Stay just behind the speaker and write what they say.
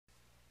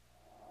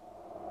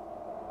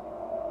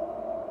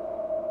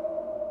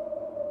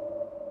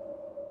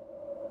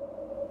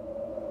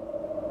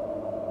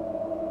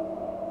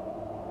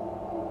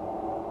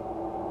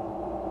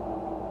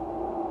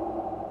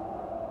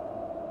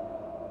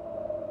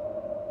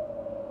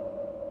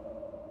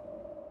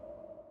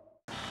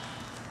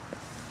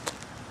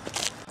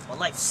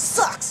life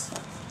sucks.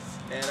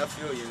 Man, I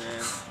feel you,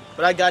 man.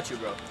 But I got you,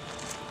 bro.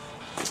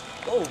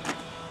 Oh,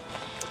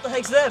 what the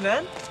heck's that,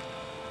 man?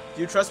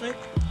 Do you trust me?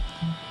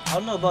 I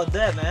don't know about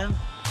that, man.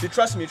 If you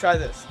trust me, try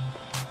this.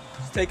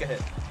 Just take a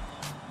hit.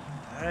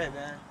 All right,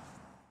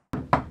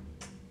 man.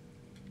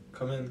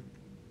 Come in.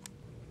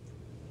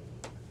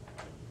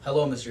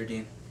 Hello, Mr.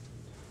 Dean.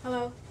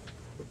 Hello.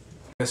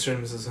 Mr.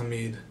 and Mrs.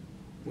 Hamid,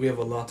 we have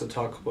a lot to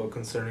talk about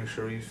concerning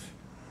Sharif.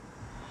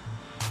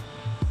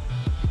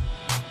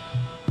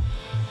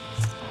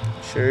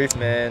 Sharif,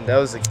 man, that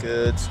was a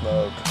good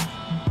smoke.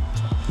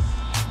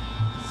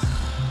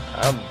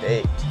 I'm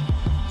baked.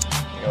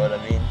 You know what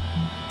I mean?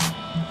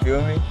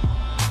 Feel me?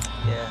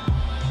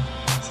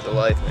 Yeah. It's the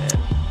life, man.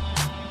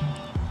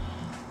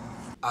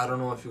 I don't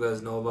know if you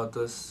guys know about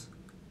this,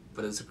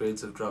 but his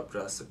grades have dropped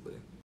drastically.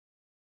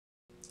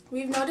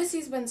 We've noticed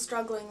he's been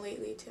struggling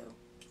lately, too.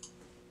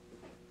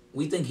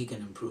 We think he can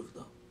improve,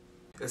 though.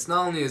 It's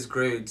not only his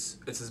grades,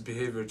 it's his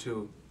behavior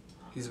too.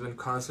 He's been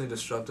constantly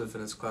disruptive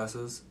in his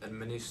classes, and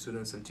many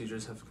students and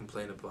teachers have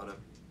complained about him.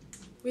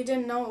 We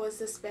didn't know it was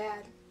this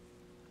bad.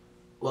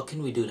 What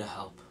can we do to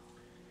help?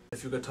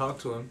 If you could talk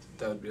to him,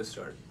 that would be a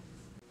start.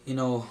 You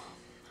know,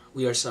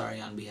 we are sorry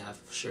on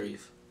behalf of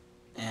Sharif.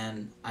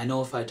 And I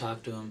know if I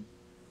talk to him,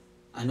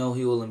 I know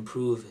he will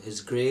improve his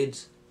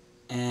grades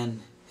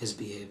and his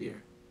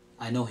behavior.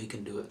 I know he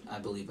can do it. I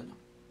believe in him.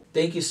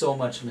 Thank you so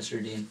much,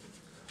 Mr. Dean.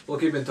 We'll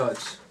keep in touch.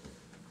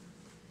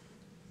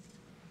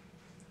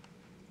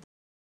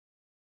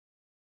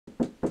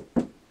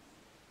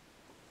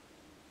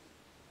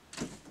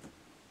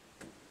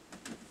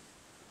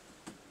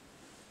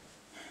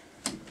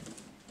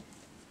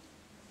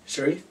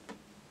 Sharif?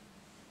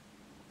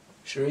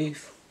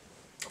 Sharif,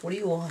 What do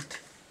you want?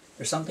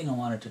 there's something I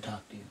wanted to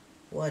talk to you.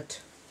 What?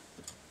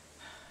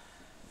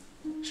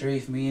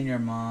 Sharif, me and your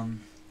mom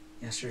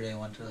yesterday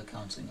went to the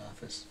counseling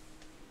office.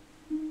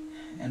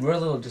 And we're a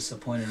little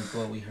disappointed with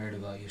what we heard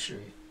about you,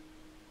 Sharif.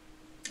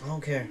 I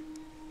don't care.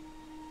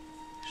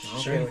 I don't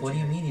care Sharif, what do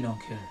you mean you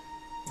don't care?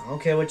 I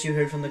don't care what you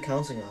heard from the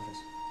counseling office.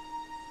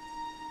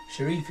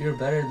 Sharif, you're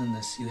better than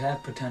this. You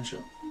have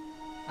potential.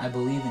 I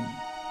believe in you.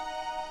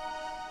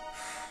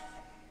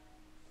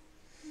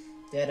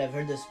 Dad, I've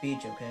heard the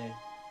speech, okay?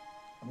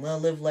 I'm gonna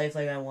live life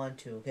like I want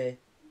to, okay?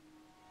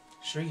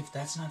 Sharif,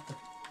 that's not the...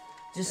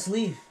 Just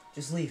leave.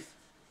 Just leave.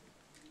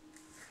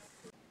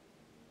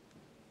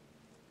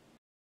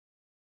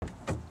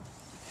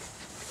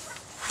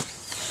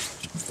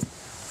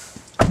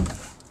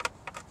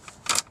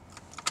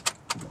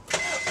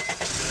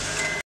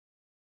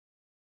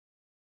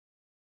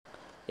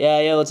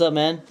 Yeah, what's up,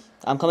 man?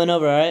 I'm coming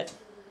over, alright?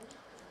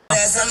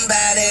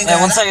 Hey,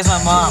 one second, it's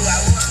my mom.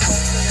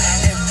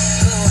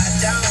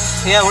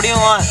 Yeah, what do you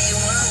want?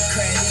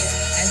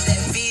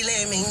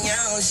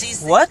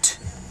 What?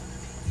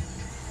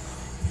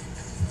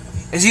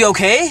 Is he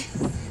okay?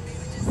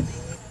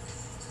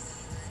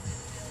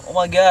 Oh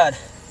my god.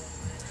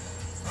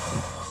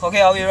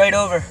 Okay, I'll be right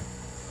over.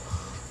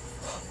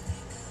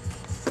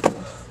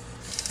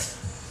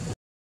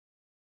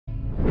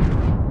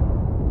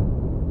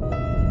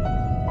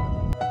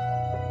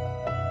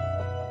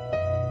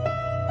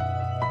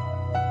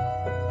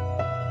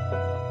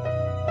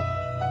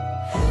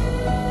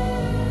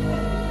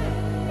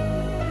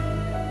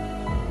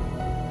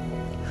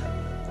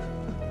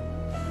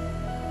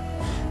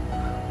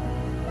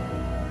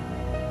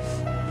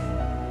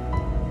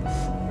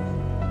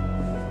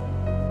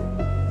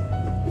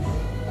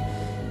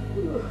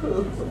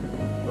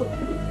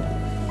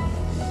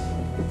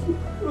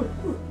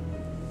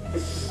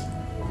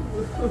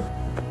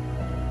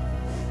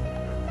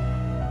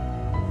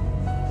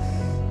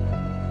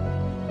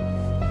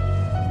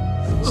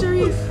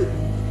 Sharif,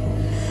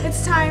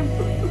 it's time.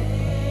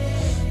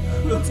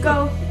 Let's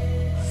go.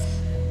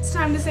 It's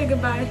time to say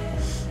goodbye.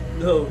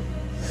 No,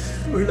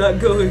 we're not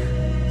going.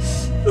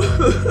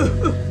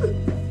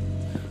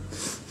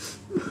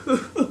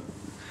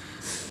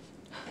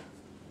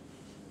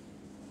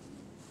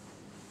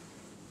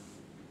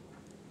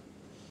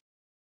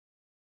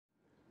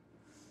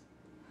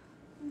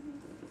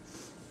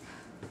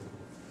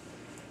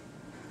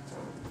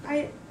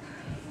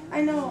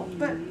 I know,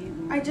 but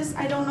I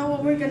don't know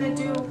what we're gonna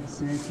do.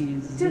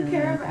 Took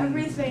care of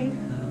everything.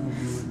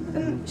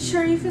 And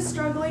Sharif is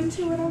struggling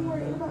too, and I'm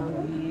worried about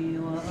him.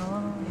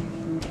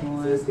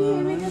 He's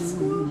behaving at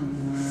school.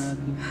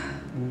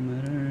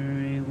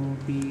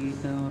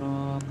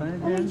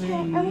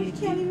 And we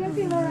can't even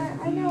feel alright,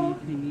 I know.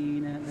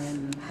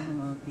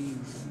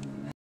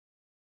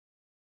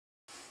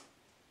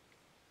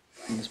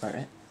 This part,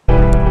 right?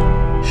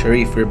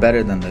 Sharif, you're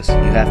better than this. You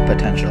have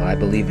potential. I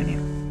believe in you.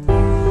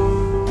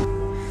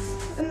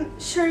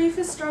 And Sharif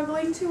is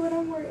struggling too, and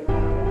I'm worried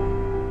about him.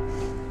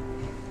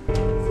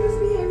 He's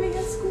behaving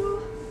at school.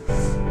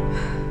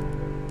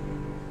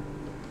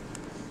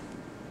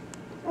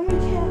 And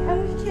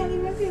we can't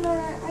even feel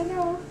alright, I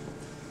know.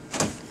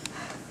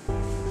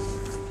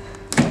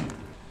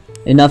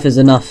 Enough is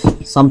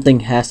enough.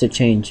 Something has to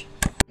change.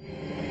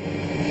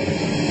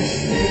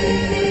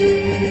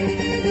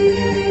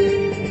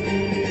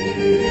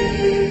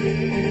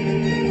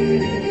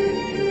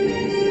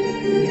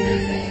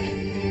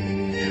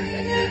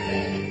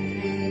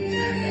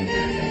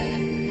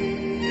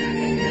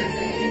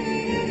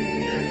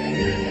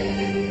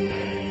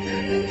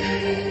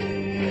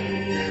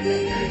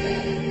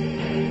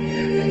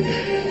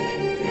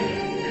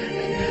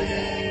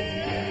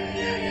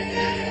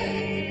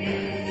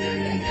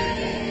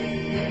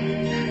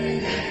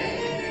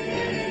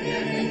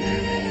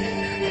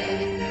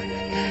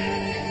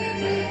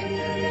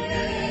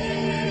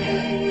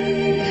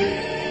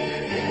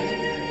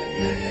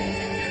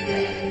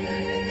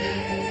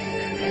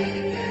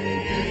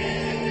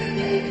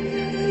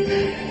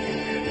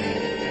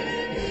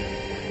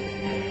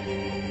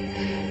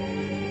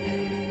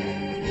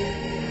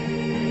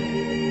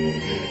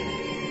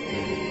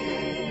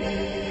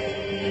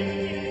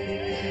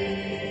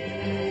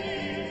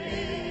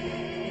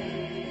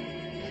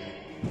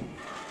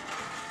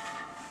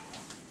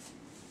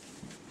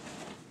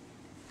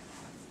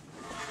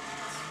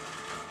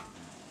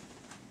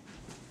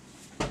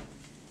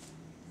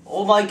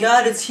 Oh my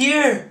God, it's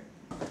here!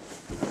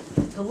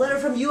 The letter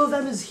from U of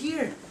M is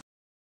here.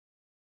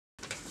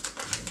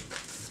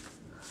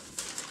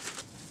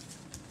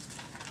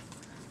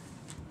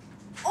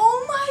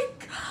 Oh my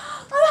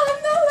God!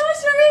 Alhamdulillah,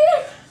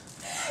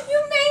 Sharif!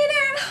 You made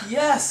it!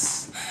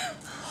 Yes!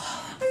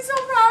 I'm so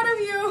proud of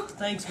you.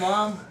 Thanks,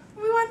 Mom.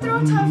 We went through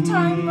a tough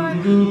time, but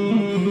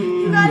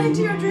you got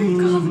into your dream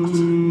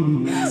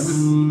college. Yes.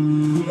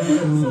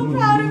 So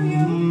proud of you.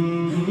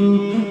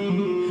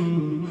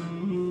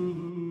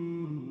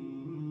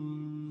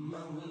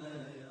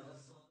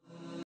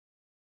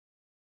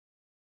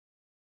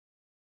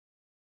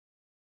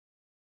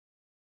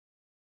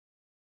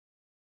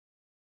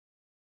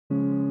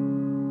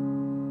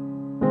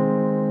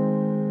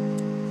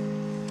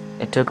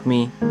 It took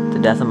me the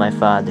death of my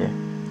father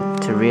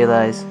to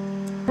realize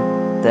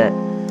that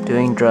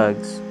doing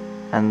drugs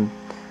and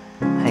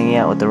hanging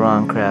out with the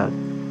wrong crowd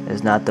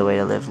is not the way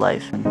to live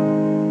life.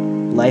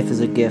 Life is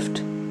a gift,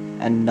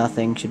 and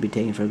nothing should be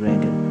taken for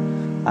granted.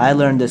 I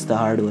learned this the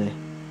hard way,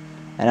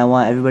 and I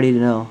want everybody to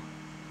know,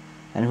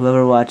 and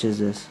whoever watches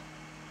this,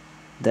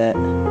 that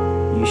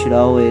you should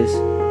always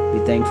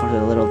be thankful for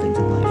the little things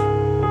in life.